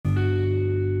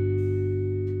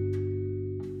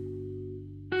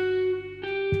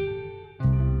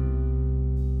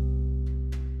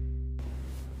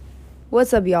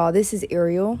What's up, y'all? This is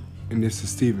Ariel. And this is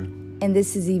Steven. And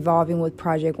this is Evolving with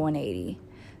Project 180.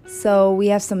 So we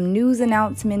have some news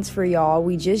announcements for y'all.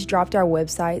 We just dropped our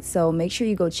website, so make sure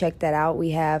you go check that out.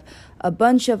 We have a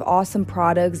bunch of awesome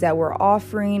products that we're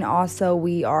offering. Also,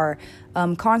 we are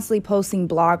constantly posting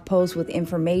blog posts with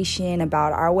information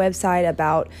about our website,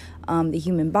 about the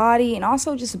human body, and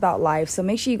also just about life. So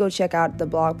make sure you go check out the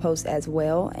blog post as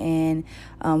well. And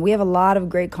we have a lot of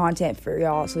great content for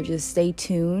y'all. So just stay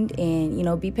tuned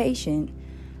and, be patient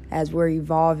as we're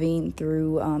evolving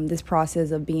through this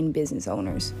process of being business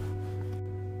owners.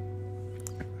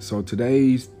 So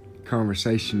today's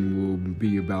conversation will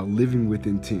be about living with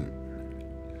intent.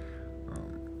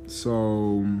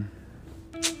 So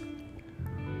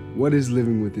what is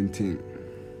living with intent?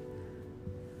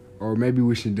 Or maybe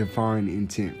we should define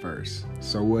intent first.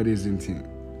 So what is intent?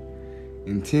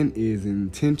 Intent is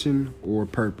intention or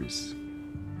purpose.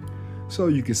 So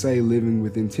you could say living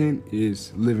with intent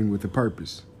is living with a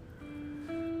purpose.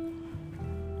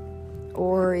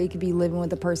 Or it could be living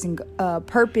with the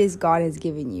purpose God has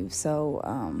given you. So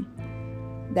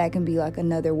that can be like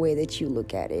another way that you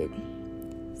look at it.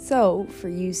 So for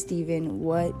you, Steven,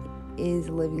 what is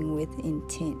living with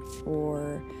intent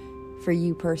for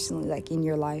you personally, like in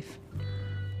your life?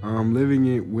 Living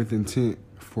it with intent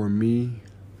for me,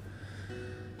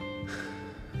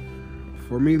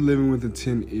 living with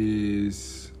intent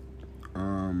is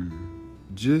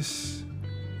just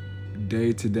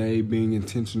day to day being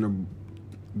intentional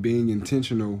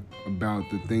about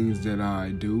the things that I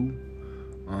do,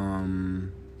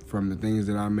 from the things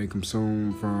that I may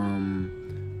consume, from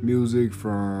music,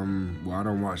 I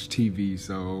don't watch TV,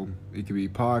 so it could be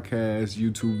podcasts,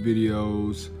 YouTube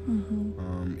videos,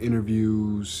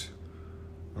 interviews,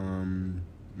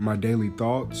 my daily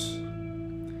thoughts,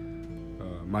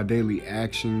 my daily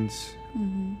actions.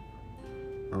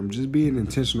 Just being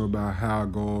intentional about how I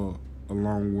go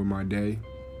along with my day,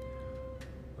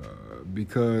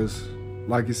 because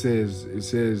like it says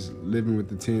living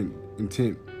with intent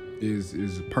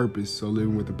is a purpose. So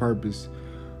living with a purpose,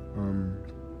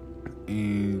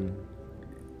 and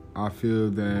I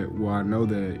feel that, I know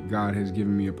that God has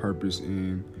given me a purpose,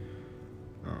 and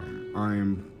I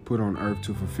am put on earth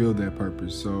to fulfill that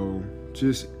purpose. So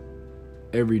just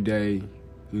every day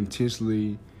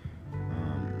intentionally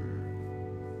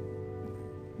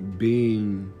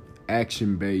being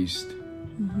action-based,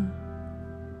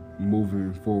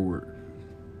 moving forward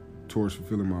towards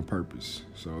fulfilling my purpose.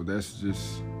 So that's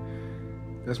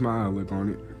my outlook on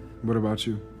it. What about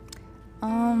you?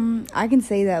 I can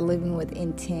say that living with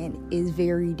intent is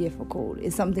very difficult.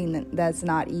 It's something that's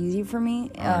not easy for me.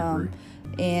 I agree.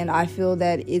 And I feel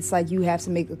that it's like you have to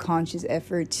make a conscious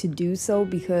effort to do so,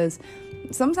 because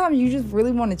sometimes you just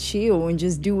really want to chill and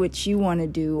just do what you want to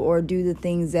do, or do the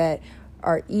things that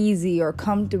are easy or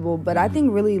comfortable. But I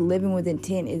think really living with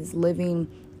intent is living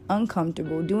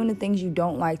uncomfortable, doing the things you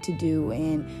don't like to do,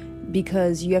 and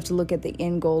because you have to look at the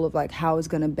end goal of like how it's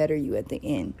going to better you at the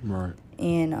end. Right.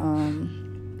 And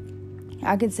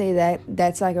I could say that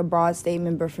that's like a broad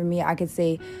statement, but for me, I could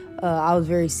say I was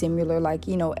very similar, like,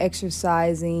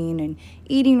 exercising and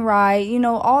eating right,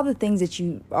 all the things that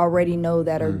you already know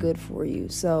that are good for you.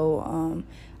 So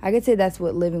I could say that's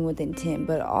what living with intent.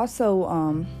 But also,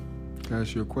 can I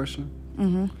ask you a question?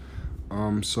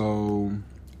 So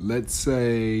let's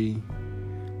say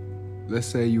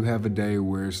you have a day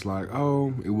where it's like,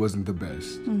 it wasn't the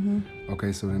best.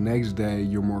 Okay, so the next day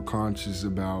you're more conscious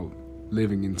about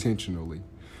living intentionally.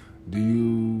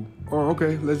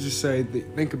 Let's just say,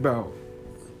 think about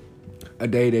a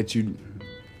day that you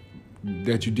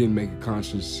didn't make a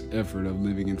conscious effort of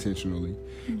living intentionally,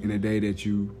 and a day that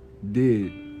you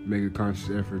did make a conscious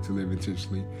effort to live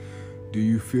intentionally. Do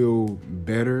you feel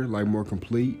better, like more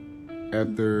complete,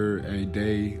 after a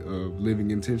day of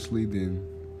living intentionally than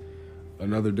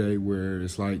another day where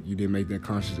it's like you didn't make that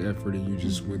conscious effort and you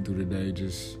just went through the day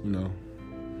just, going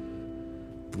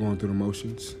through the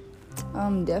motions?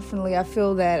 Definitely. I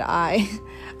feel that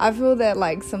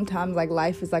like sometimes like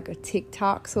life is like a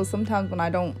TikTok. So sometimes when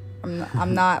I'm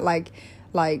not like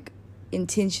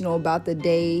intentional about the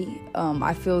day,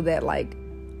 I feel that like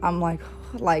I'm like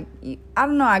I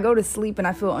don't know, I go to sleep and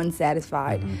I feel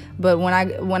unsatisfied. But when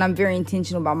I'm very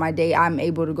intentional about my day, I'm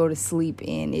able to go to sleep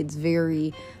and it's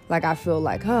very like I feel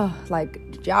like,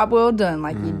 job well done,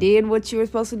 like you did what you were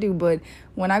supposed to do. But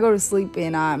when I go to sleep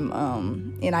and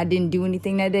and I didn't do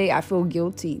anything that day, I feel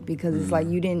guilty, because it's like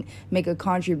you didn't make a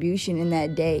contribution in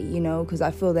that day, because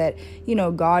I feel that,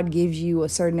 God gives you a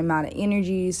certain amount of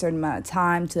energy, a certain amount of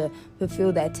time to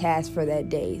fulfill that task for that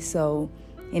day. So,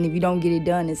 and if you don't get it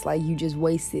done, it's like you just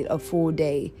wasted a full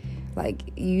day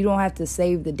like, you don't have to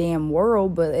save the damn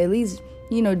world, but at least,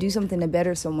 you know, do something to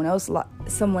better someone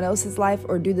else's life,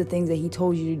 or do the things that he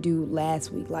told you to do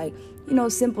last week. Like, you know,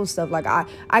 simple stuff. Like,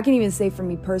 I can even say for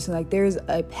me personally, like, there's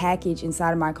a package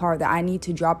inside of my car that I need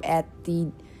to drop at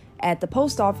the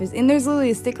post office, and there's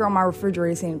literally a sticker on my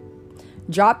refrigerator saying,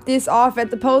 drop this off at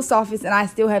the post office, and I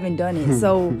still haven't done it.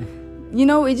 So, you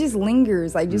know, it just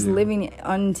lingers. Like, just living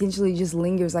unintentionally just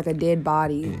lingers like a dead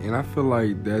body. And I feel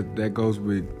like that goes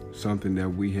with something that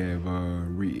we have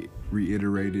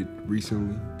reiterated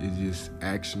recently, is just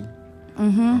action.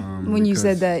 When you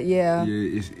said that, yeah,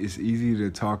 it's easy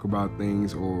to talk about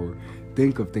things or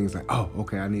think of things like, oh,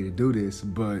 okay, I need to do this,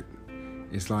 but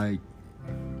it's like,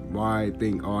 why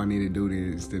think, oh, I need to do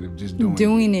this, instead of just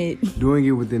doing it doing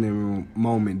it within a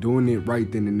moment, doing it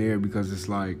right then and there? Because it's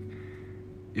like,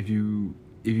 if you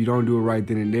don't do it right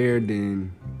then and there,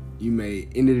 then you may,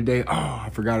 end of the day, oh, I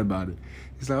forgot about it.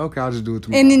 It's like, okay, I'll just do it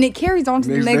tomorrow. And then it carries on to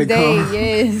the next day.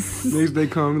 Yes. Next day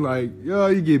come, like, yo,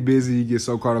 you get busy, you get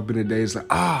so caught up in the day. It's like,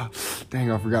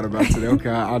 dang, I forgot about today. Okay,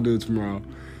 I'll do it tomorrow.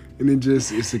 And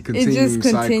it's a continuous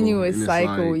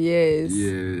cycle. Like, yes.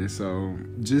 Yeah, so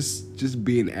just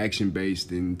being action-based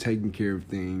and taking care of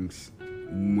things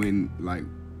when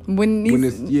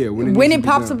it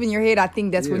pops up in your head, I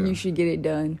think that's when you should get it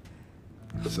done.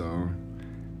 So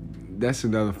that's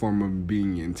another form of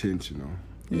being intentional.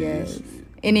 Yes.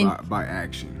 By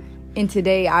action. And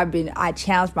today I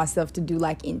challenged myself to do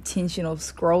like intentional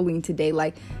scrolling today.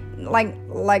 Like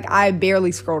I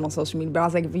barely scrolled on social media, but I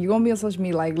was like, if you're gonna be on social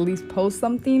media, like, at least post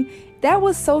something. That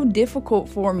was so difficult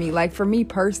for me. Like, for me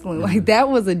personally, like, that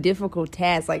was a difficult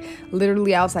task. Like,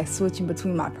 literally, I was like switching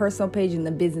between my personal page and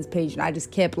the business page, and I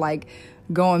just kept like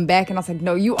going back, and I was like,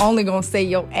 no, you only gonna say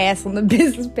your ass on the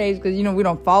business page, because, you know, we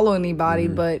don't follow anybody.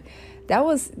 But that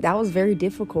was very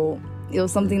difficult. It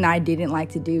was something that I didn't like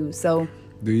to do. So,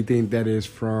 do you think that is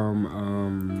from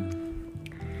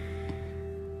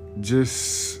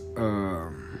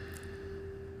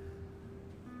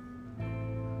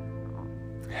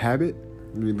habit?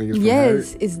 Do you think it's from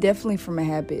yes, habit? It's definitely from a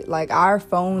habit. Like, our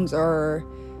phones are,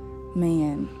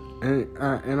 man.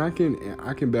 And I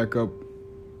can back up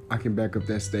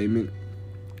that statement.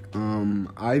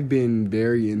 I've been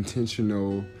very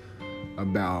intentional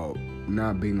about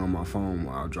not being on my phone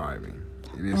while driving.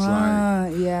 And it's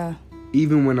yeah.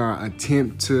 Even when I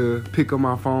attempt to pick up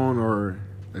my phone or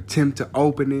attempt to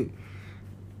open it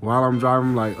while I'm driving,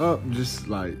 I'm like, just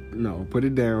like, no, put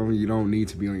it down. You don't need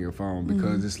to be on your phone,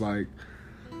 because it's like,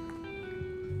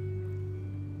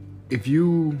 if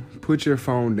you put your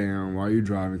phone down while you're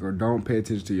driving, or don't pay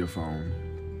attention to your phone,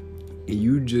 and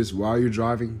you just, while you're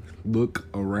driving, look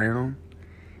around,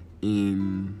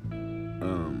 and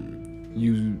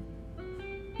you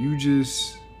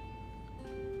just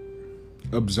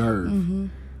observe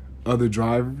other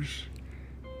drivers,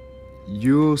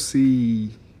 you'll see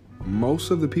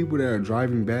most of the people that are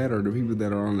driving bad are the people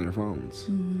that are on their phones.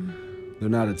 They're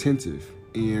not attentive.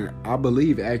 And I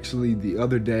believe, actually, the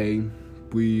other day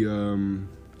we were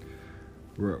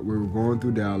going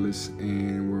through Dallas,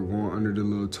 and we're going under the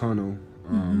little tunnel,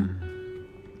 and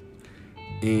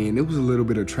it was a little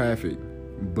bit of traffic,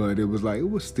 but it was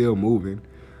still moving.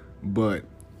 But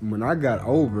when I got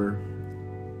over,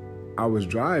 I was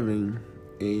driving,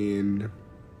 and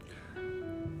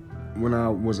when I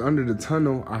was under the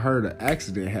tunnel, I heard an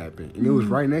accident happen, and it was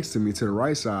right next to me, to the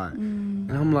right side. And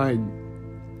I'm like,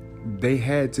 they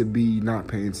had to be not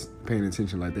paying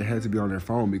attention. Like, they had to be on their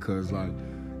phone, because, like,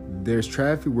 there's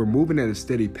traffic. We're moving at a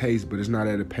steady pace, but it's not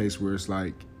at a pace where it's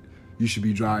like you should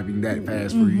be driving that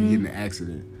fast for you to get in an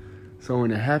accident. So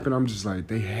when it happened, I'm just like,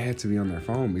 they had to be on their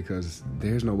phone, because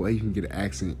there's no way you can get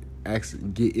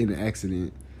get in an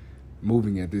accident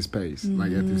moving at this pace,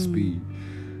 like at this speed.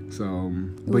 So,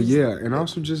 but yeah, and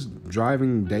also just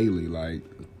driving daily, like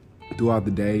throughout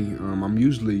the day. I'm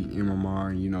usually in my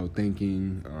mind, you know,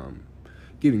 thinking,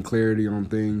 getting clarity on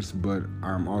things, but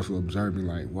I'm also observing,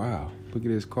 like, wow, look at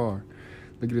this car.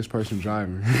 Look at this person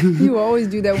driving. You always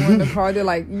do that when in the car. You're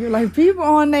like, people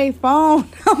on their phone.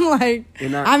 I'm like,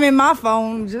 I'm in my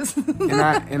phone. Just.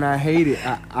 and I hate it.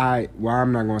 Well,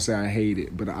 I'm not gonna say I hate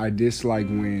it, but I dislike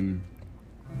when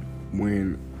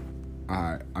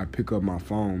I pick up my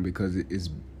phone, because it's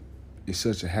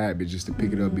such a habit just to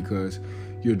pick it up, because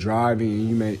you're driving and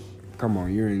you're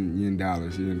in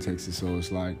Dallas, you're in Texas, so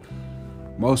it's like,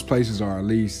 most places are, at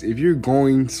least, if you're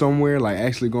going somewhere, like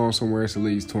actually going somewhere, it's at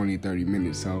least 20-30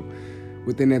 minutes. So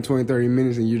within that 20-30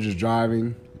 minutes, and you're just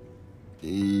driving,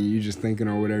 and you're just thinking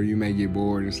or whatever, you may get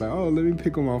bored. It's like, oh, let me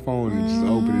pick up my phone and just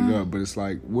open it up. But it's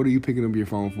like, what are you picking up your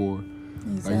phone for?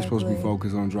 Like, you're supposed to be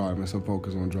focused on driving, so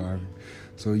focus on driving.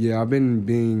 So, yeah, I've been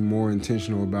being more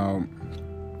intentional about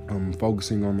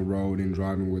focusing on the road and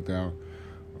driving without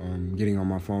getting on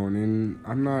my phone. And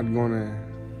I'm not going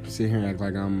to sit here and act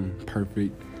like I'm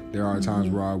perfect. There are times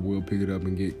where I will pick it up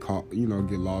and get caught, get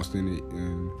lost in it.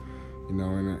 And,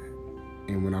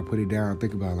 and when I put it down, I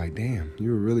think about, like, damn,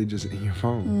 you were really just in your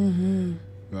phone.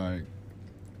 Like,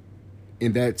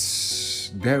 and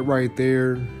that right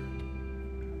there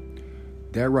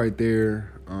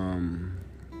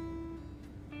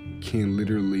can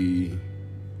literally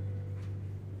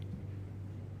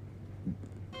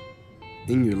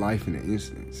end your life in an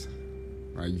instance.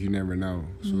 Like, you never know.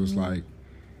 So it's like,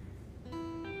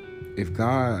 if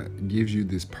God gives you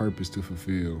this purpose to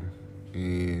fulfill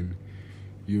and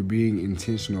you're being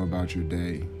intentional about your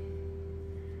day,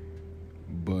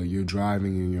 but you're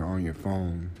driving and you're on your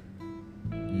phone,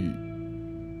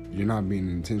 you're not being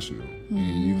intentional.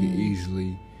 And you can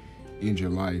easily end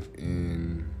your life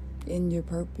and in your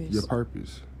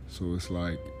purpose. So it's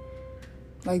like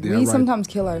we sometimes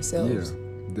kill ourselves. Yeah,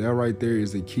 that right there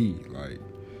is the key. Like,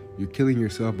 you're killing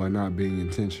yourself by not being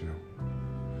intentional.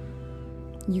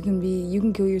 You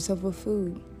can kill yourself with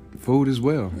food as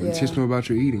well. Intentional about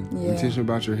your eating, intentional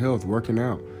about your health, working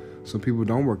out. Some people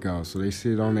don't work out, so they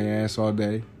sit on their ass all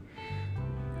day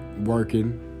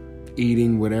working,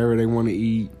 eating whatever they want to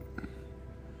eat,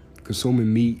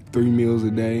 consuming meat 3 meals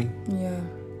a day.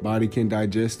 Body can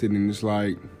digest it, and it's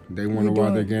like they wonder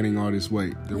why they're gaining all this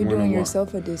weight. You're doing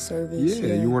yourself a disservice.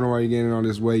 You wonder why you're gaining all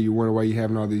this weight. You wonder why you're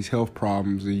having all these health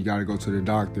problems, and you got to go to the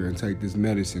doctor and take this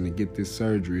medicine and get this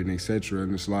surgery and etc.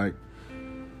 And it's like,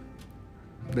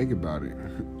 think about it.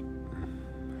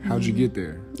 How'd you get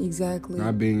there? Exactly.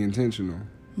 Not being intentional.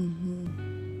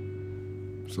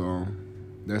 So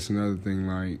that's another thing.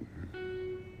 Like,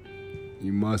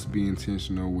 you must be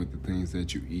intentional with the things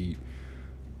that you eat.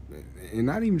 And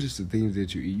not even just the things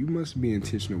that you eat. You must be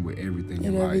intentional with everything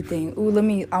in life. Everything. Ooh,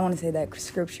 I want to say that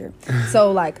scripture.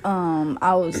 So, like,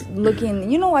 I was looking,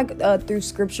 through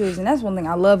scriptures, and that's one thing.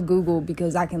 I love Google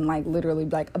because I can, like, literally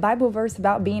be like, a Bible verse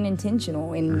about being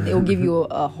intentional, and it'll give you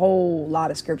a whole lot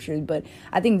of scriptures. But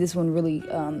I think this one really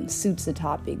suits the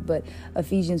topic. But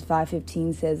Ephesians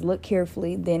 5:15 says, "Look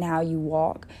carefully then how you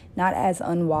walk, not as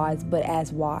unwise, but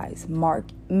as wise,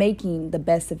 making the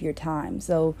best of your time."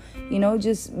 So,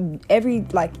 just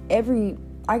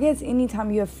I guess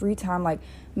anytime you have free time, like,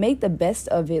 make the best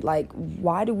of it. Like,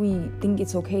 why do we think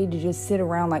it's okay to just sit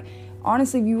around? Like,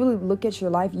 honestly, if you really look at your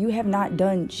life, you have not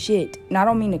done shit. And I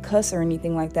don't mean to cuss or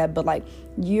anything like that, but, like,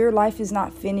 your life is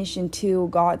not finished until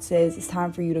God says it's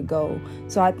time for you to go.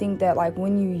 So I think that, like,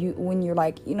 when you're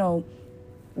like,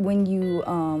 when you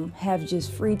have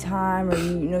just free time, or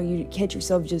you catch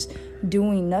yourself just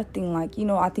doing nothing, like,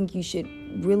 I think you should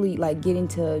really, like, get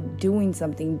into doing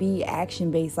something, be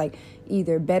action based, like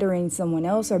either bettering someone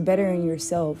else or bettering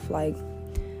yourself. Like,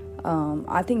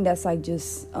 I think that's, like,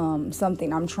 just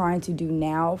something I'm trying to do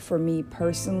now for me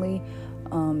personally,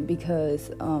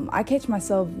 because I catch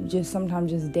myself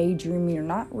sometimes just daydreaming or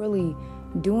not really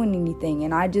doing anything.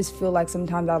 And I just feel like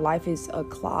sometimes our life is a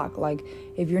clock. Like,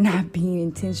 if you're not being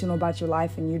intentional about your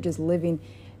life and you're just living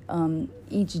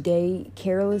each day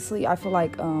carelessly, I feel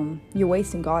like you're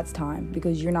wasting God's time,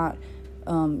 because you're not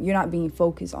being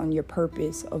focused on your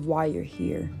purpose of why you're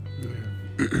here.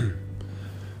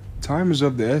 Time is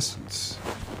of the essence.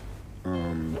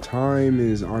 Time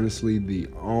is honestly the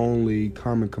only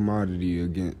common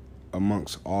commodity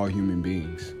amongst all human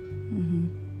beings.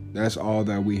 That's all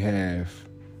that we have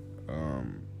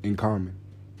in common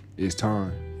is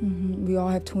time. We all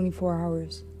have 24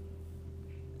 hours.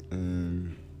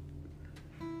 And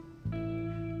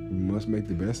we must make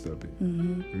the best of it.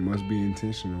 We must be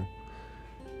intentional.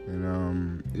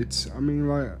 And it's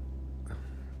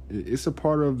a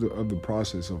part of the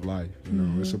process of life.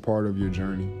 It's a part of your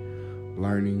journey,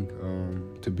 learning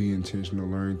to be intentional,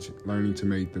 learning to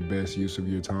make the best use of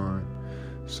your time.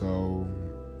 So,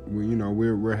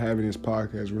 we're having this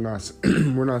podcast.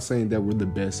 We're not saying that we're the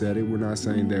best at it. We're not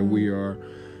saying that we are,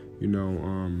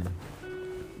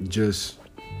 just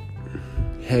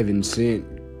heaven sent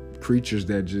creatures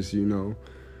that just do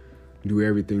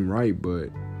everything right.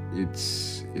 But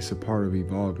it's a part of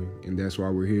evolving, and that's why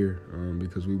we're here,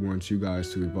 because we want you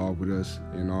guys to evolve with us,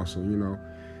 and also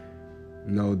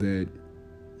know that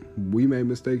we make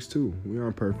mistakes too. We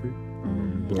aren't perfect.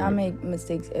 But I make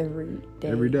mistakes every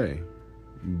day.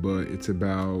 But it's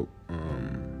about,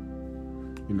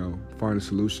 finding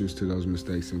solutions to those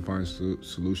mistakes and finding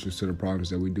solutions to the problems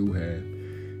that we do have.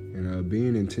 And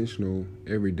being intentional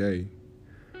every day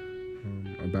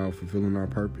about fulfilling our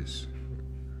purpose.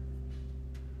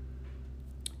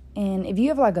 And if you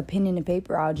have like a pen and a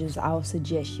paper, I'll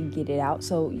suggest you get it out.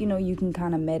 So, you can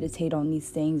kind of meditate on these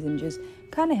things and just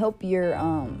kind of help your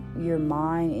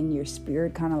mind and your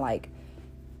spirit kind of like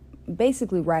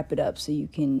basically wrap it up so you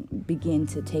can begin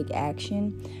to take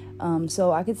action.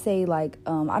 So I could say like,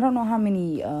 I don't know how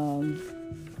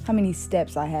many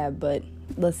steps I have, but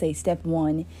let's say step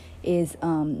 1 is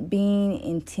being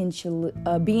intentional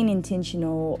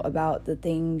about the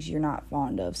things you're not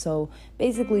fond of. So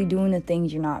basically doing the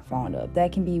things you're not fond of.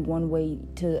 That can be one way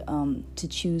to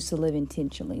choose to live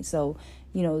intentionally. So,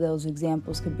 those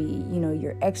examples could be,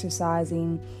 you're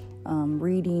exercising,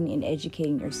 reading, and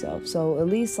educating yourself. So at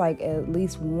least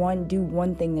do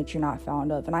one thing that you're not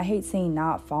fond of. And I hate saying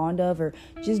not fond of, or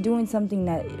just doing something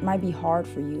that might be hard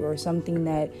for you or something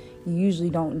that you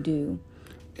usually don't do.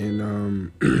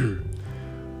 And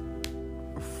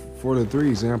for the 3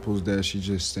 examples that she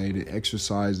just stated,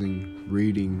 exercising,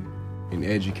 reading, and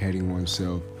educating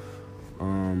oneself,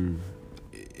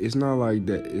 it's not like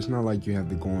that. It's not like you have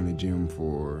to go in the gym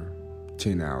for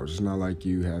 10 hours. It's not like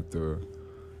you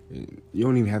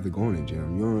don't even have to go in the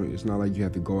gym. It's not like you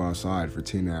have to go outside for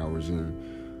 10 hours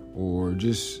or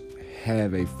just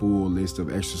have a full list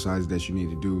of exercises that you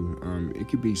need to do. It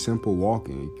could be simple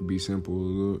walking. It could be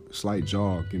simple, slight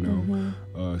jog,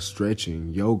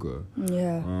 stretching, yoga.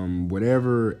 Yeah.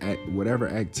 Whatever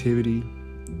activity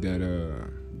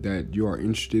that you are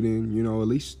interested in, at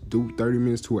least do 30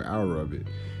 minutes to an hour of it.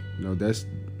 That's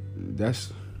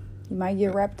you might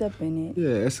get wrapped up in it.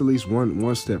 Yeah, that's at least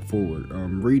one step forward.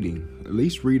 Reading, at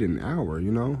least read an hour.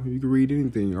 You can read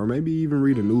anything, or maybe even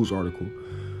read a news article.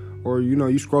 Or, you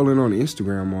scrolling on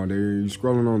Instagram all day, you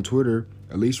scrolling on Twitter,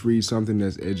 at least read something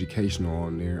that's educational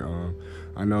on there.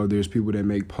 I know there's people that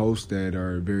make posts that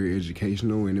are very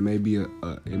educational, and it may be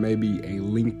a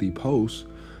lengthy post,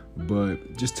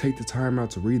 but just take the time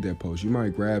out to read that post. You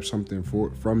might grab something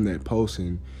from that post,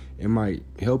 and it might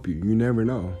help you. You never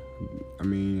know. I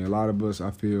mean, a lot of us,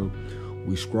 I feel,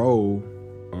 we scroll,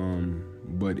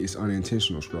 but it's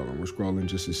unintentional scrolling. We're scrolling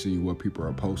just to see what people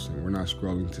are posting. We're not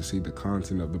scrolling to see the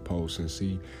content of the post and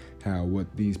see how what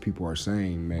these people are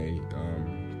saying may,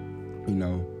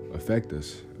 affect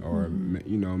us, or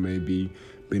may be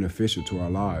beneficial to our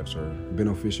lives, or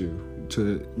beneficial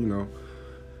to,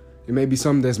 it may be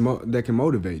something that can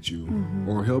motivate you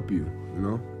or help you,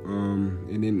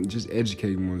 and then just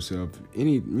educating oneself.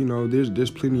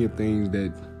 There's plenty of things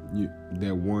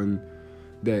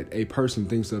that a person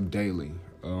thinks of daily,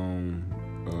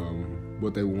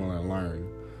 what they want to learn.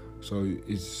 So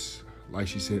it's like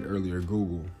she said earlier,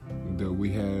 Google.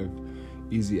 We have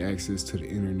easy access to the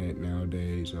internet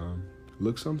nowadays.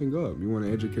 Look something up. You want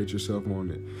to educate yourself on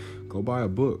it. Go buy a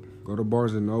book. Go to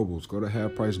Barnes and Nobles. Go to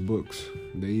Half Price Books.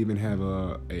 They even have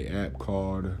a app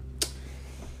called.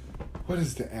 What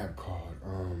is the app called?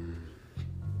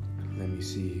 Let me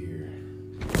see here.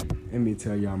 Let me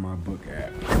tell y'all my book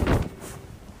app.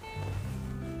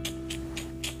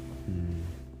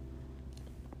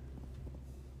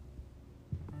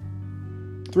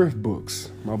 Thrift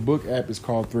Books. My book app is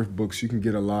called Thrift Books. You can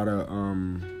get a lot of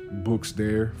books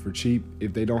there for cheap.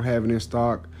 If they don't have it in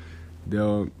stock,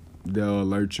 they'll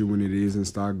alert you when it is in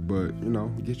stock. But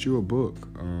get you a book.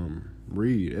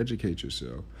 Read, educate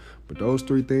yourself. But those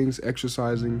 3 things: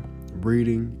 exercising,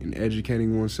 reading, and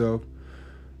educating oneself.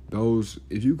 Those,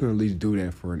 if you can at least do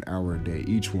that for an hour a day,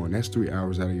 each one, that's 3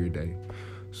 hours out of your day.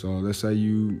 So let's say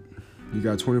you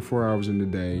got 24 hours in the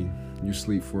day. You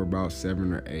sleep for about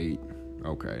 7 or 8.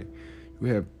 Okay,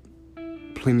 you have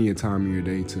plenty of time in your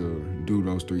day to do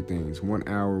those 3 things. 1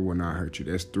 hour will not hurt you.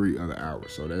 That's 3 other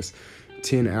hours. So that's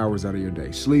 10 hours out of your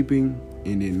day. Sleeping,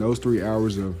 and then those 3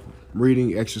 hours of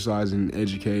reading, exercising,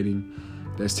 educating,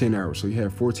 that's 10 hours. So you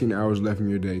have 14 hours left in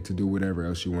your day to do whatever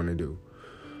else you want to do.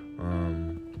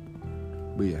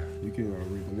 But yeah, you can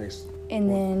read the next. And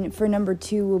then for number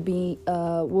 2 will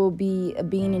be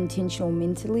being intentional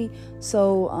mentally.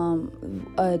 So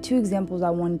 2 examples I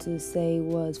wanted to say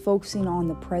was focusing on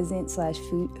the present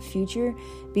 / future,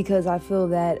 because I feel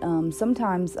that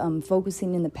sometimes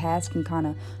focusing in the past can kind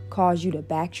of cause you to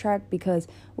backtrack, because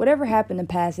whatever happened in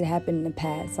the past, it happened in the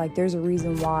past. Like, there's a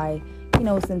reason why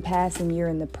it's in the past and you're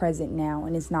in the present now,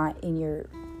 and it's not in your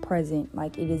present.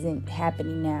 Like, it isn't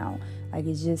happening now. Like,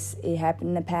 it happened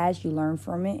in the past, you learn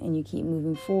from it, and you keep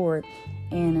moving forward.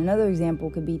 And another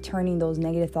example could be turning those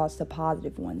negative thoughts to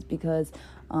positive ones, because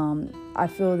I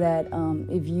feel that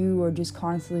if you are just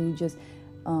constantly just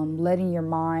letting your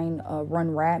mind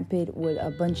run rampant with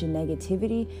a bunch of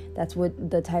negativity, that's what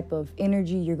the type of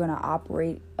energy you're going to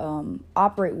operate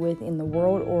with in the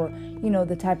world, or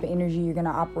the type of energy you're going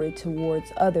to operate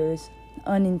towards others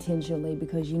unintentionally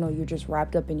because, you're just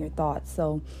wrapped up in your thoughts.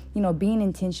 So, being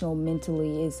intentional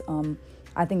mentally is,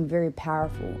 I think, very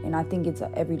powerful. And I think it's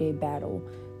an everyday battle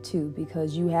too,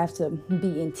 because you have to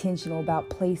be intentional about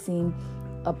placing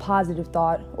a positive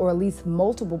thought, or at least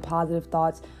multiple positive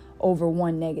thoughts, over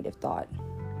one negative thought.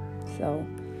 So,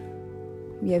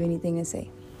 you have anything to say?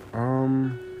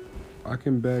 I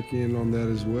can back in on that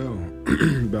as well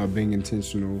about being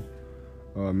intentional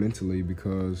mentally,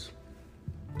 because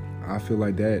I feel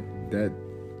like that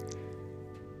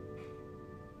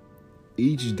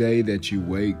each day that you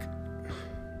wake,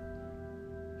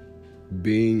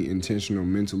 being intentional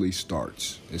mentally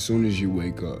starts as soon as you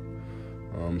wake up.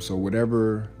 So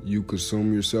whatever you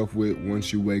consume yourself with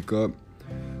once you wake up,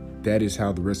 that is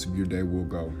how the rest of your day will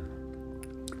go.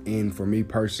 And for me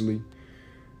personally,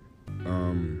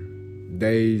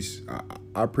 days,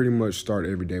 I pretty much start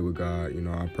every day with God.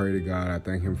 I pray to God, I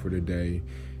thank Him for the day,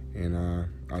 and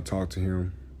I talk to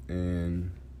Him,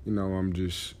 and I'm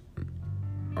just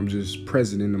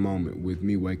present in the moment with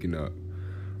me waking up.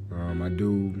 I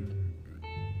do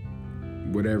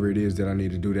whatever it is that I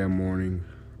need to do that morning,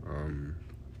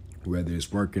 whether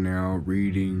it's working out,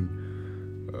 reading,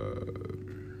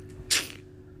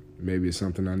 maybe it's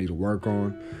something I need to work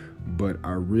on, but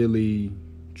I really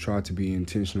try to be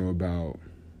intentional about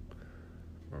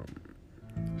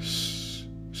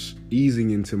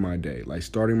easing into my day, like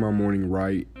starting my morning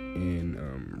right,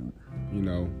 and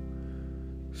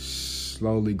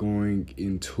slowly going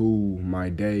into my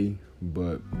day,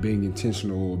 but being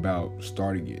intentional about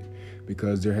starting it.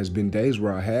 Because there has been days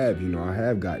where I have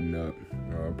gotten up,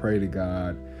 prayed to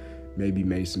God, maybe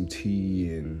made some tea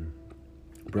and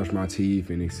brushed my teeth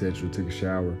and etc., took a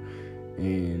shower,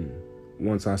 and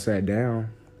once I sat down,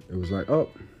 it was like,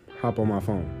 hop on my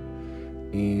phone.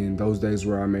 And those days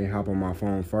where I may hop on my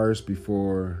phone first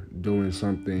before doing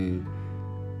something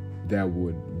that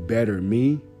would better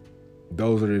me,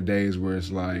 those are the days where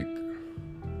it's like,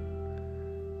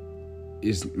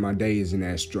 my day isn't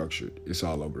as structured. It's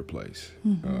all over the place.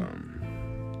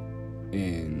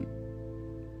 And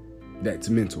that's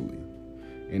mentally.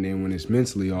 And then when it's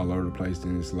mentally all over the place,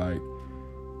 then it's like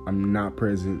I'm not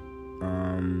present,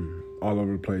 all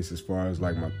over the place as far as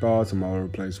like my thoughts. I'm all over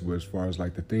the place as far as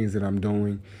like the things that I'm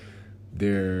doing.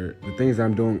 The things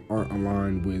I'm doing aren't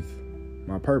aligned with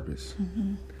my purpose.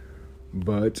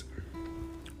 But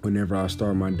whenever I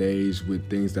start my days with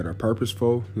things that are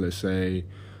purposeful, let's say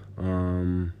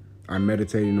I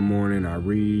meditate in the morning, I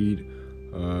read,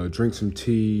 drink some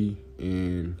tea,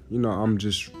 and I'm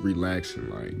just relaxing,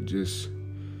 like just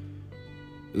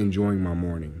enjoying my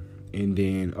morning. And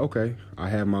then I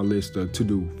have my list of to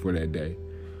do for that day.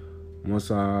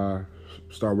 Once I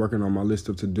start working on my list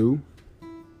of to do,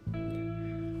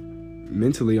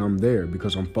 mentally I'm there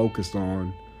because I'm focused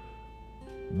on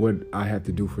what I have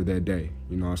to do for that day.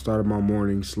 I started my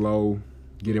morning slow,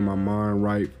 getting my mind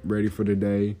right, ready for the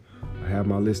day. I have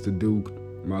my list of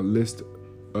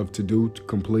to do to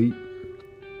complete,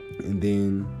 and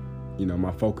then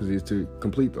my focus is to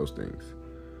complete those things.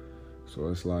 So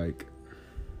it's like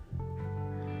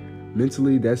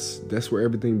mentally, that's where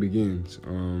everything begins.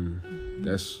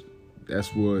 That's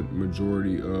what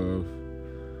majority of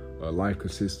life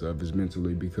consists of, is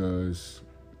mentally, because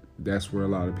that's where a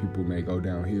lot of people may go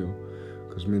downhill,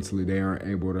 because mentally they aren't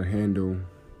able to handle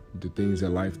the things that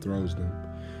life throws them.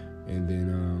 And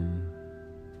then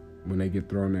when they get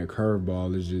thrown that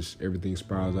curveball, it's just everything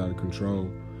spirals out of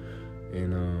control.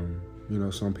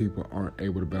 And some people aren't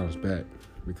able to bounce back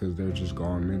because they're just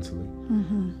gone mentally.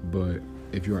 But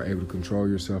if you are able to control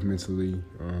yourself mentally,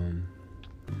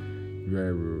 you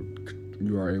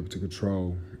are able to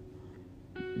control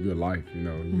your life. You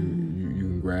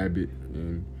can grab it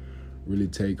and really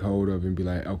take hold of it and be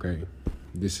like, okay,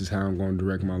 this is how I'm going to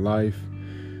direct my life,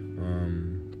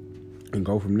 and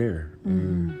go from there.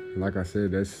 And like I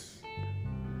said, that's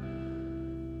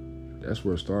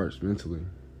where it starts mentally.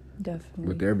 Definitely.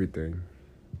 With everything.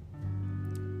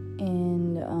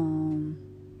 And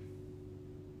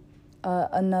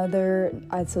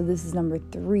so this is number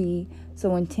 3.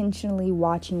 So intentionally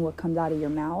watching what comes out of your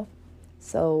mouth.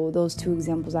 So those 2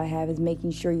 examples I have is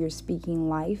making sure you're speaking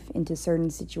life into certain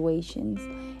situations.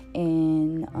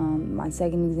 And my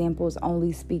second example is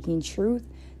only speaking truth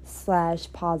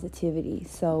 / positivity.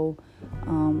 So,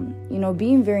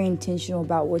 being very intentional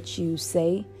about what you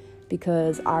say,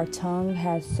 because our tongue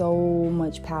has so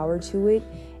much power to it.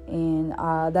 And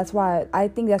that's why I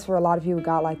think that's where a lot of people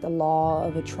got like the law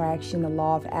of attraction, the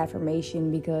law of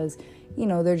affirmation, because,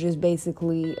 they're just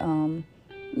basically,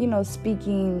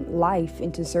 speaking life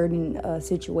into certain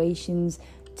situations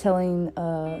telling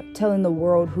the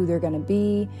world who they're gonna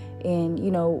be, and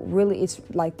really it's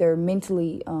like they're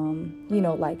mentally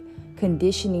like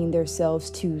conditioning themselves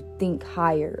to think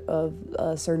higher of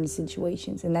certain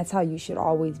situations. And that's how you should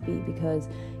always be, because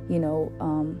you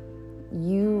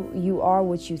are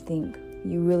what you think.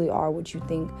 You really are what you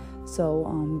think.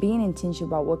 So being intentional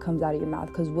about what comes out of your mouth,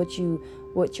 because what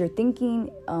you're thinking,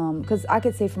 because I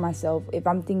could say for myself, if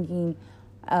I'm thinking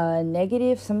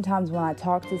negative, sometimes when I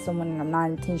talk to someone and I'm not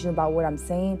intentional about what I'm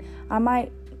saying, I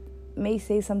may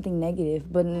say something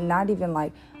negative, but not even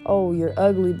like, oh, you're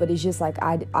ugly, but it's just like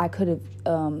I could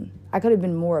have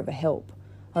been more of a help,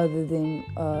 other than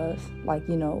a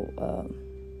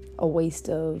waste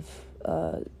of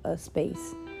a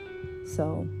space.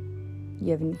 So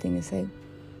you have anything to say?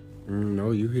 No,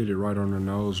 you hit it right on the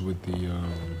nose with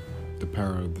the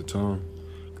power of the tongue,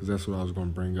 because that's what I was going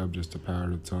to bring up, just the power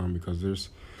of the tongue. Because there's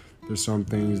some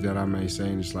things that I may say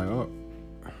and it's like, oh,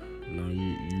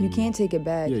 you can't take it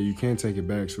back. Yeah, you can't take it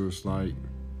back. So it's like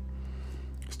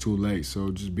it's too late. So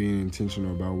just being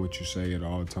intentional about what you say at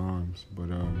all times. But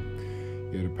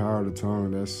the power of the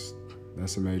tongue, that's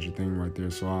a major thing right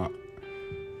there. So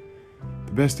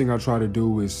the best thing I try to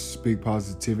do is speak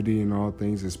positivity in all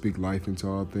things and speak life into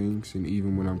all things. And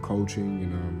even when I'm coaching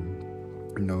and,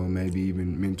 maybe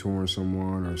even mentoring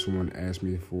someone, or someone asks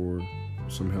me for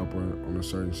some help on a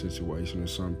certain situation or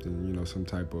something, some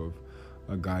type of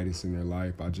a guidance in their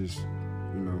life, I just,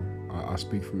 I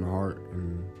speak from the heart,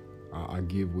 and I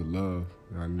give with love.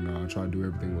 And I try to do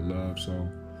everything with love. So,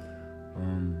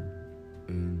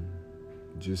 and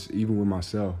just even with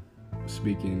myself,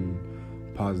 speaking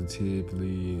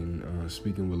positively and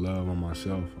speaking with love on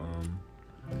myself,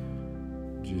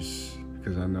 just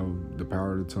because I know the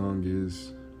power of the tongue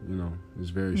is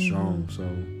very strong. So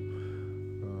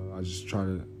I just try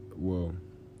to,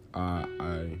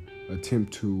 I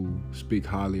attempt to speak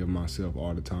highly of myself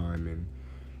all the time, and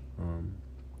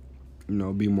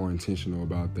be more intentional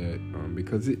about that,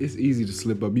 because it's easy to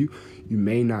slip up. You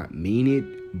may not mean it,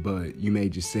 but you may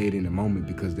just say it in the moment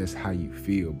because that's how you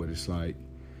feel. But it's like,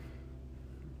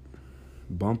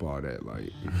 bump all that,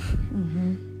 like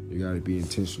you got to be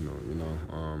intentional,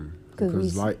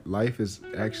 because life is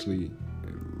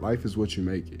what you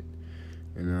make it.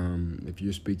 And if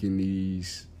you're speaking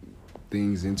these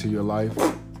things into your life,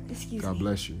 God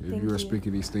bless you. If you're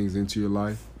speaking these things into your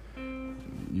life,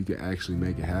 you can actually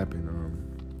make it happen.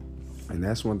 And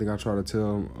that's one thing I try to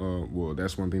tell,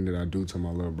 that's one thing that I do to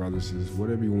my little brothers is,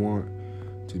 whatever you want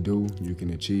to do, you can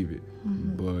achieve it.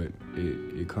 But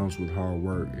it comes with hard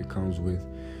work. It comes with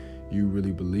you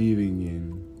really believing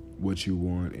in what you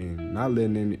want and not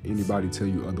letting anybody tell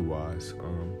you otherwise.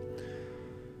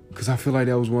 Because I feel like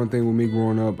that was one thing with me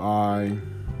growing up. I'm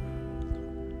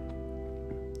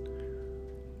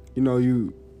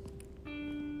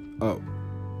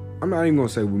not even going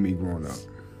to say with me growing up,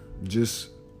 just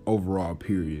overall,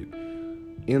 period.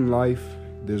 In life,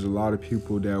 there's a lot of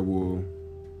people that will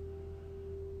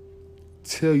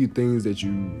tell you things that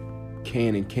you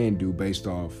can and can't do based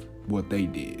off what they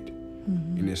did.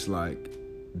 And it's like,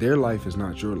 their life is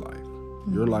not your life.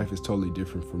 Your life is totally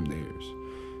different from theirs.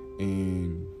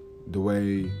 And the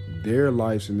way their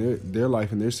lives and their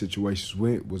life and their situations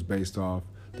went was based off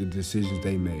the decisions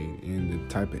they made and the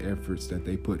type of efforts that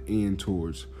they put in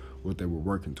towards what they were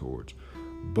working towards.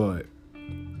 But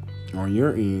on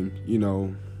your end, you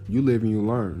live and you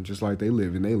learn, just like they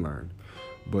live and they learn.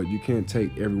 But you can't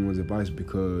take everyone's advice,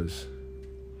 because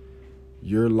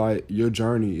your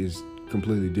journey is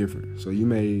completely different. So you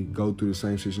may go through the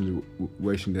same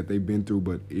situation that they've been through,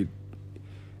 but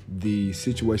the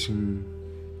situation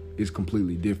is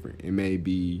completely different. It may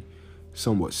be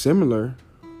somewhat similar,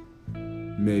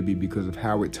 maybe because of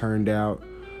how it turned out,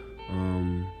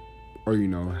 or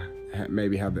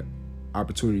maybe how the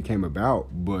opportunity came about.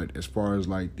 But as far as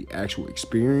like the actual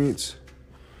experience,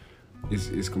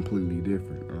 it's completely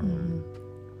different.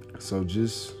 So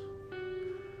just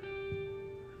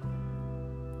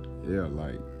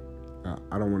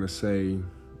I don't want to say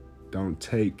don't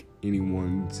take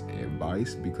anyone's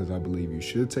advice, because I believe you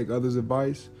should take others'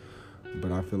 advice,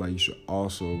 but I feel like you should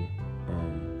also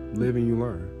live and you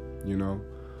learn.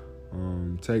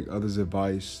 Take others'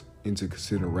 advice into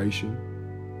consideration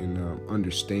and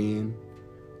understand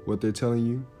what they're telling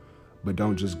you, but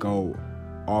don't just go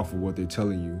off of what they're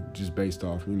telling you just based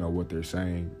off what they're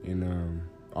saying and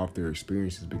off their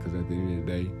experiences, because at the end of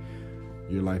the day,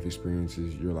 your life experience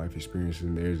is your life experience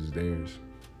and theirs is theirs.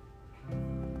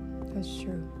 That's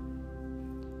true.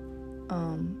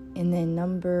 And then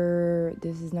number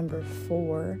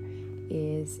 4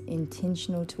 is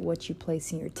intentional to what you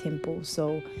place in your temple.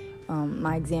 So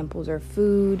my examples are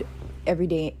food,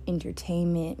 everyday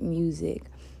entertainment, music.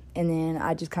 And then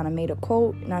I just kind of made a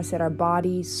quote, and I said, our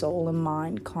body, soul, and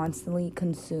mind constantly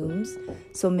consumes.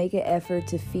 So make an effort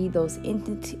to feed those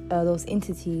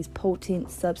entities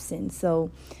potent substance. So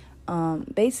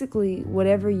basically,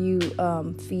 whatever you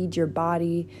feed your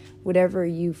body, whatever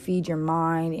you feed your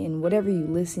mind, and whatever you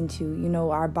listen to,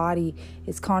 our body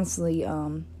is constantly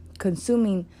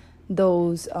consuming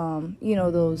those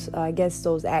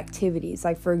those activities.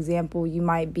 Like, for example, you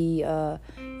might be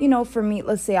for me,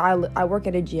 let's say I work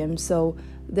at a gym, so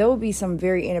there will be some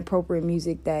very inappropriate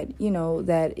music that's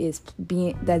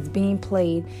being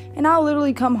played, and I'll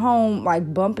literally come home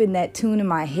like bumping that tune in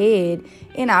my head,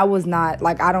 and I was not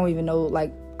like, I don't even know,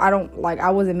 like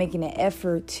I wasn't making an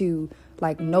effort to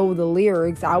like know the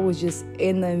lyrics. I was just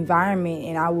in the environment,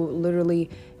 and I would literally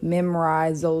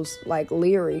memorize those like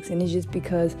lyrics. And it's just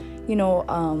because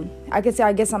I could say,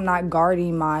 I guess I'm not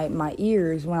guarding my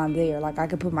ears when I'm there. Like, I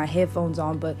could put my headphones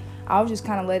on, but I was just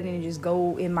kind of letting it just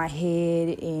go in my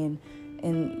head, and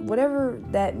whatever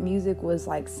that music was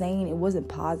like saying, it wasn't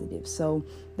positive. So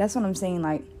that's what I'm saying,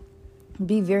 like,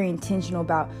 be very intentional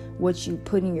about what you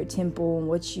put in your temple and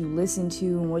what you listen to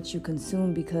and what you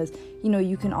consume, because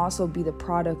you can also be the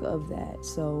product of that.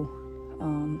 So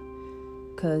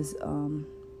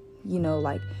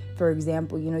like, for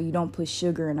example, you don't put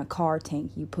sugar in a car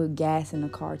tank, you put gas in a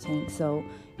car tank. So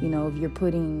if you're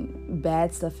putting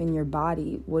bad stuff in your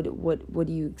body, what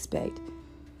do you expect?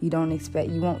 You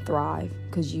won't thrive,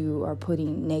 because you are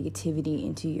putting negativity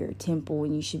into your temple,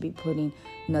 and you should be putting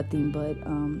nothing but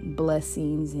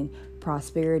blessings and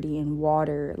prosperity and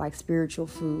water, like spiritual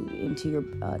food, into your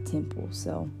temple.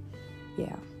 So,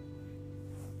 yeah.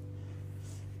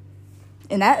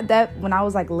 And that when I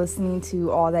was like listening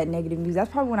to all that negative music, that's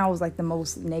probably when I was like the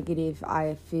most negative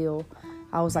I feel.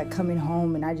 I was like coming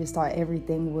home, and I just thought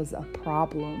everything was a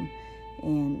problem,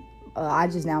 and I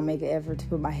just now make an effort to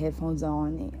put my headphones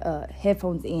in,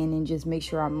 and just make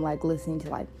sure I'm like listening to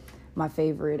like my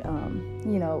favorite,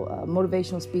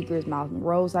 motivational speakers, Miles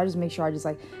Monroe. So I just make sure I just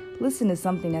like listen to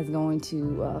something that's going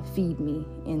to feed me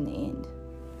in the end.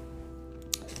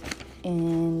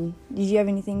 And did you have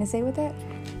anything to say with that?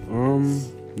 No,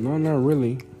 not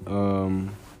really. I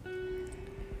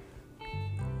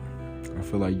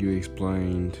feel like you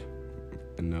explained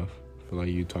enough. I feel like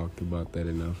you talked about that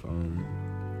enough.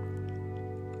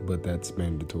 But that's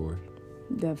mandatory.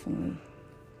 Definitely.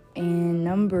 And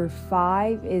number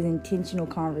 5 is intentional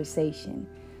conversation.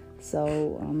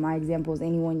 So my example is,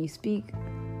 anyone you speak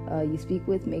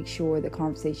with, make sure the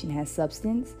conversation has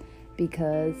substance,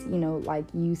 because like,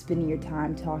 you spending your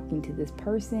time talking to this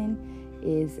person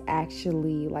is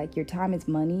actually like, your time is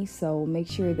money. So make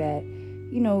sure that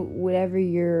whatever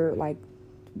you're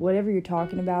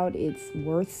talking about, it's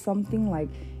worth something. Like,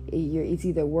 it's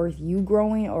either worth you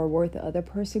growing or worth the other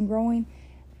person growing.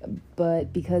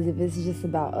 But because if it's just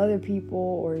about other people,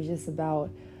 or it's just about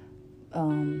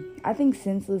I think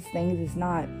senseless things, it's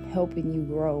not helping you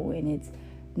grow, and it's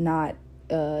not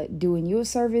doing you a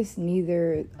service,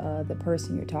 neither the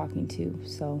person you're talking to.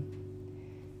 So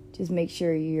just make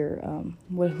sure you're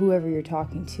whoever you're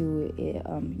talking to,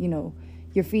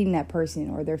 you're feeding that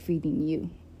person, or they're feeding you.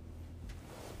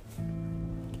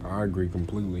 I agree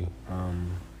completely.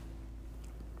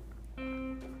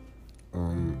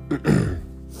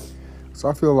 So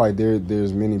I feel like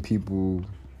there's many people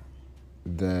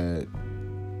that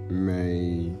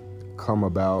may come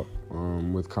about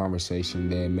with conversation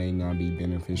that may not be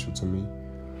beneficial to me.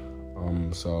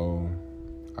 So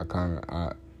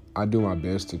I do my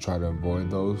best to try to avoid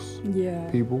those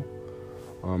people.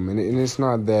 And it's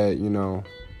not that,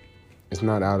 it's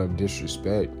not out of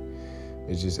disrespect.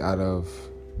 It's just out of,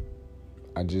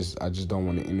 I just don't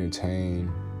want to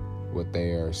entertain what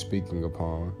they are speaking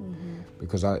upon,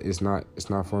 because it's not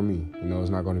for me. It's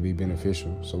not going to be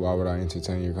beneficial. So why would I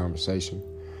entertain your conversation?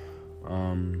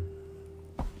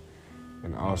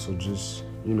 And also just,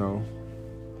 there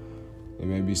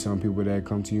may be some people that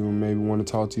come to you and maybe want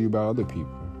to talk to you about other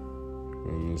people.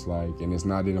 And it's like, and it's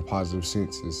not in a positive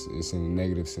sense. It's in a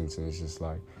negative sense. And it's just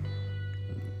like,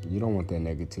 you don't want that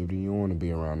negativity. You don't want to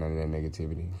be around none of that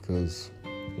negativity. Because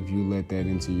if you let that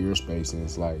into your space, and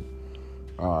it's like,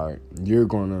 all right, you're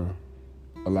going to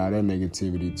allow that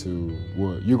negativity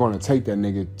you're going to take that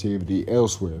negativity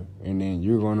elsewhere. And then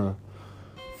you're going to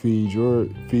feed your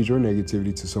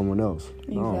negativity to someone else.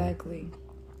 Exactly. No,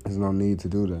 there's no need to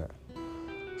do that.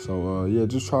 So,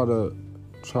 just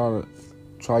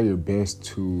try your best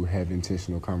to have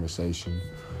intentional conversation,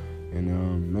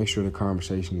 and make sure the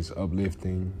conversation is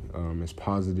uplifting, it's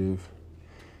positive,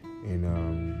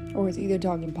 And or it's either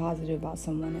talking positive about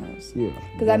someone else. yeah,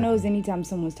 Because I know anytime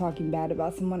someone's talking bad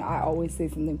about someone, I always say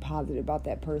something positive about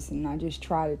that person. And I just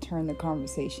try to turn the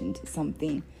conversation to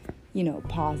something,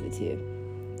 positive.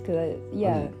 Because,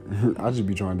 I just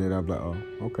be trying to do that. I'm like, oh,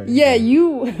 okay. Yeah,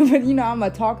 but I'm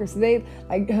a talker. So they,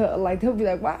 they'll be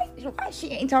like, why she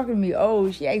ain't talking to me?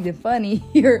 Oh, she acting funny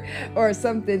or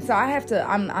something. So I have to,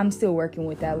 I'm still working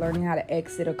with that, learning how to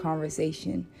exit a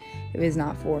conversation if it's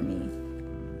not for me.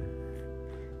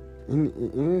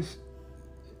 And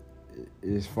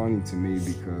it's funny to me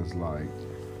because,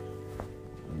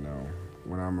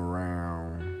 when I'm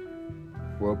around,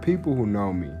 well, people who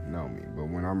know me, but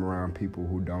when I'm around people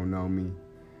who don't know me,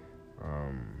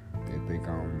 they think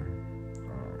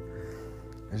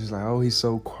it's just like, oh, he's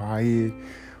so quiet.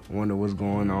 I wonder what's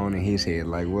going on in his head.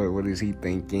 Like, what is he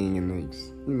thinking? And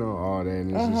it's, all that.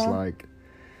 And it's just like,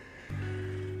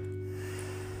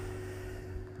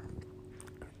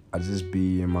 I just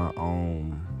be in my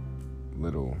own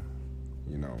little,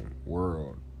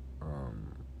 world.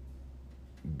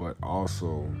 But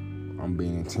also, I'm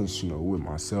being intentional with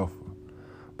myself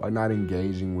by not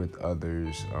engaging with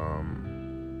others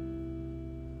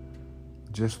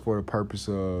just for the purpose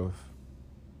of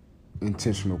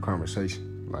intentional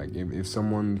conversation. Like, if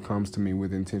someone comes to me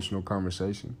with intentional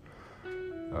conversation,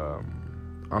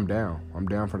 I'm down. I'm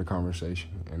down for the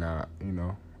conversation. And I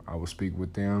will speak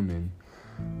with them, and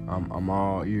I'm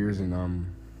all ears, and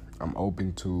I'm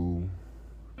open to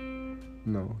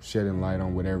shedding light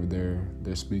on whatever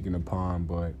they're speaking upon.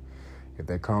 But if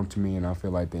they come to me and I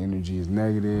feel like the energy is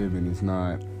negative and it's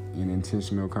not an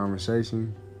intentional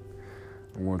conversation,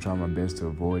 I'm gonna try my best to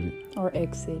avoid it or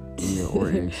exit. Yeah, or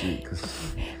exit.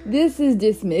 'Cause this is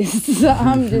dismissed.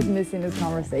 I'm dismissing this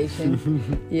conversation.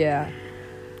 Yeah.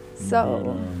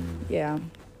 So yeah.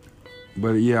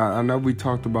 But yeah, I know we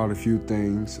talked about a few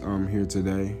things here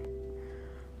today.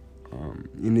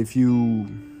 And if you,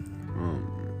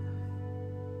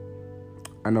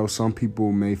 I know some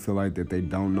people may feel like that they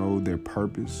don't know their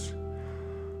purpose.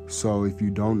 So if you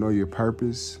don't know your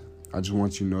purpose, I just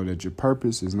want you to know that your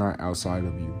purpose is not outside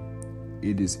of you.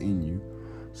 It is in you.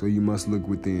 So you must look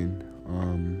within.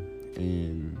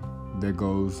 And that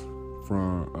goes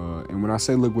from, and when I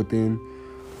say look within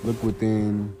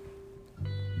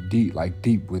deep, like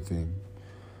deep within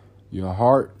your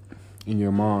heart and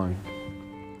your mind,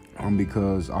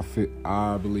 because I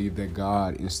believe that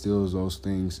God instills those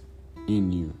things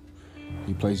in you.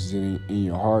 He places it in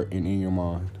your heart and in your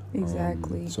mind.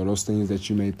 Exactly. So those things that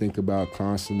you may think about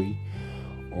constantly,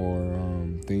 or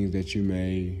things that you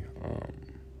may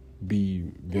be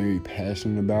very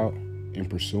passionate about and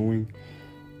pursuing,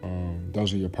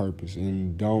 those are your purpose.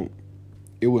 And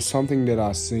it was something that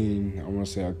I seen, I want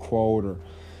to say a quote, or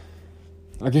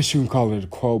I guess you can call it a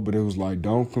quote, but it was like,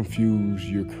 don't confuse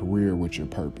your career with your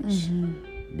purpose.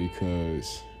 Mm-hmm.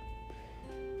 Because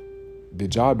the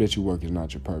job that you work is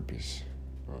not your purpose.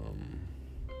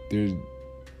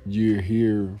 You're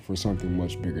here for something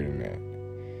much bigger than that.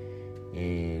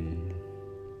 And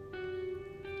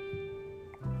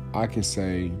I can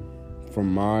say,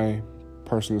 from my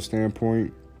personal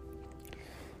standpoint,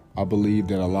 I believe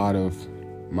that a lot of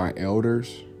my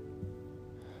elders,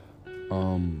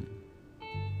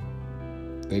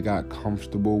 they got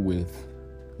comfortable with,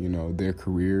 their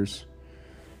careers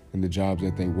and the jobs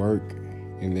that they work,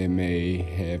 and they may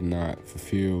have not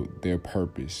fulfilled their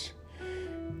purpose.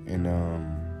 And I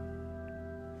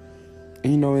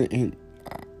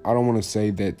don't want to say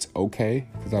that's okay,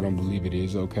 because I don't believe it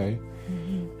is okay.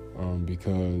 Mm-hmm.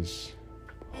 Because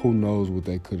who knows what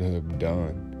they could have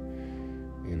done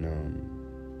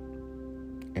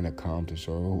and accomplished,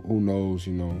 or who knows,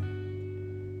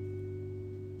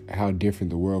 how different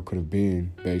the world could have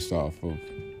been based off of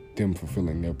them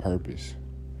fulfilling their purpose.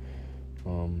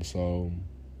 So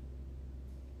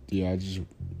yeah, I just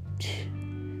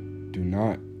do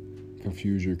not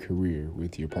confuse your career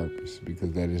with your purpose,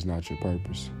 because that is not your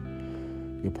purpose.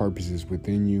 Your purpose is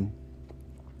within you,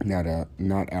 not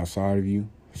outside of you.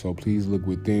 So please look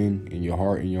within, in your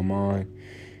heart and your mind,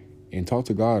 and talk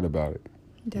to God about it.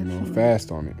 Definitely.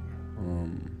 Fast on it,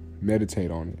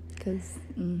 meditate on it.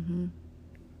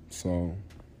 So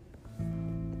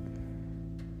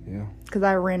yeah. Because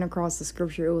I ran across the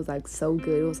scripture. It was like so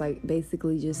good. It was like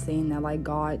basically just saying that like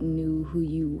God knew who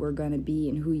you were going to be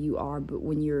and who you are, but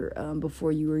when you're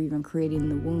before you were even created in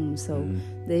the womb. So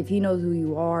that if he knows who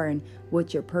you are and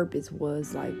what your purpose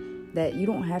was, like that you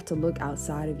don't have to look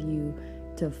outside of you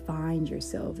to find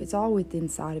yourself. It's all within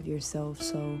inside of yourself.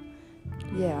 So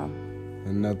yeah.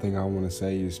 Another thing I want to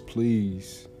say is,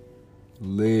 please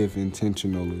live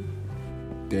intentionally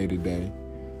day to day.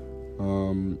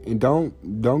 And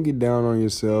don't get down on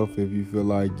yourself if you feel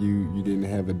like you didn't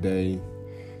have a day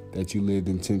that you lived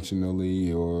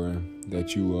intentionally, or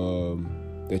that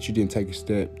you didn't take a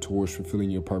step towards fulfilling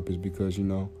your purpose, because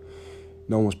no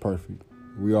one's perfect.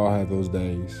 We all have those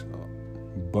days,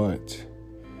 but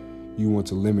you want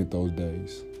to limit those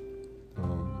days.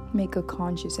 Make a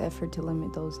conscious effort to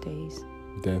limit those days.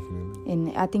 Definitely.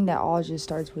 And I think that all just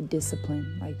starts with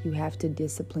discipline. Like, you have to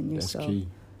discipline yourself. That's key.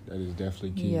 That is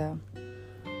definitely key. Yeah.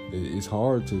 It's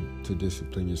hard to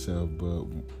discipline yourself, but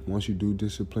once you do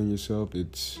discipline yourself,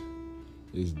 it's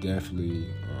definitely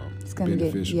it's gonna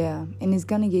beneficial. and it's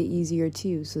gonna get easier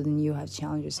too. So then you'll have to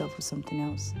challenge yourself with something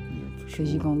else. Yeah, for Because sure.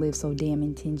 you're gonna live so damn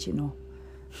intentional.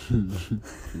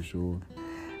 For sure.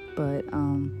 But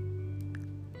I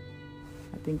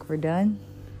think we're done.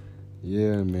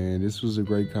 Yeah, man. This was a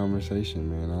great conversation,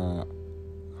 man.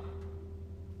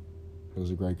 It was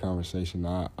a great conversation.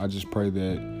 I just pray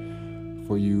that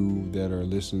for you that are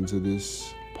listening to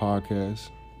this podcast,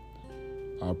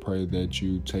 I pray that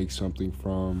you take something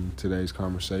from today's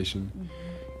conversation,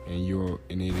 and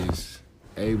it is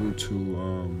able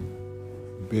to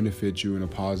benefit you in a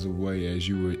positive way as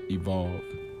you evolve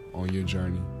on your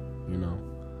journey.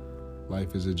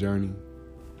 Life is a journey,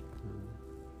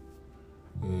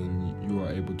 and you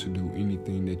are able to do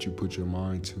anything that you put your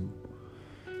mind to.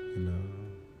 And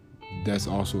that's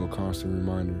also a constant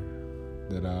reminder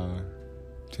that I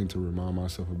tend to remind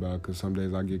myself about, because some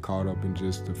days I get caught up in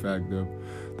just the fact of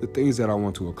the things that I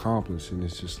want to accomplish, and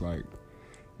it's just like,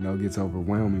 it gets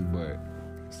overwhelming. But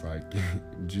it's like,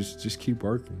 just keep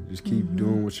working, just keep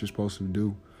doing what you're supposed to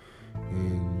do,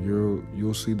 and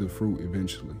you'll see the fruit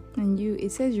eventually. And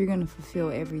it says you're gonna fulfill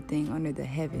everything under the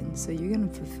heavens, so you're gonna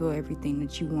fulfill everything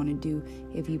that you want to do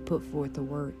if you put forth the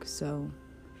work. So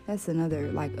that's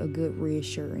another, like, a good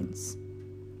reassurance.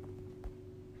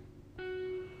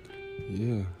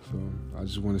 Yeah, so I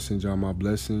just want to send y'all my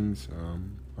blessings.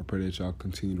 I pray that y'all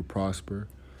continue to prosper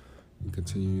and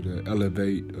continue to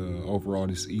elevate overall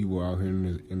this evil out here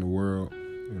in the world.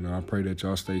 And I pray that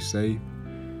y'all stay safe.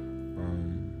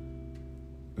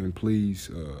 And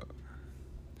please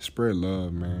spread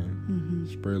love, man.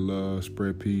 Spread love,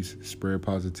 spread peace, spread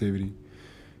positivity.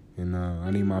 And I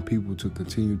need my people to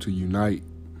continue to unite,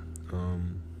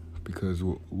 because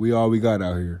we all we got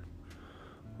out here.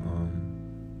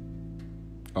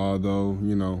 Although,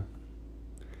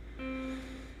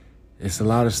 it's a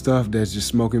lot of stuff that's just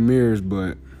smoke and mirrors,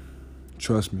 but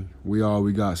trust me, we all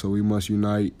we got. So we must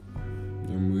unite,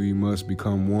 and we must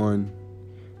become one,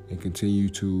 and continue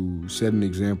to set an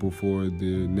example for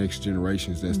the next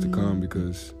generations that's to come,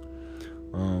 because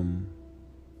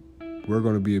we're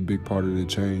going to be a big part of the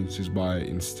change just by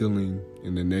instilling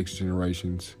in the next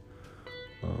generations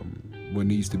what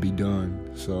needs to be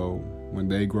done. So when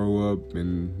they grow up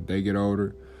and they get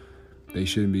older, they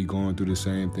shouldn't be going through the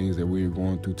same things that we are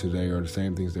going through today, or the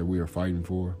same things that we are fighting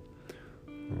for.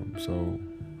 So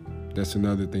that's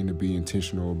another thing to be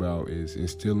intentional about, is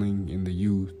instilling in the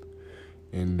youth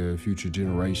and the future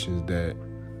generations that,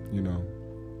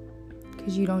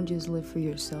 Because you don't just live for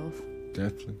yourself.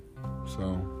 Definitely. So,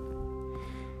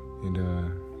 and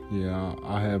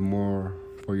I'll have more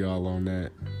for y'all on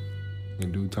that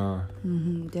in due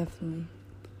time. Definitely.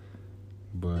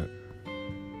 But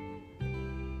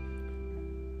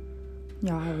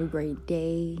y'all have a great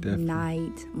day, Definitely.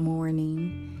 night,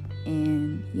 morning,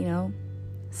 and,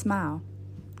 smile,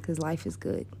 because life is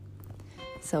good.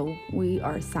 So we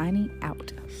are signing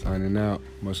out. Signing out.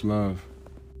 Much love.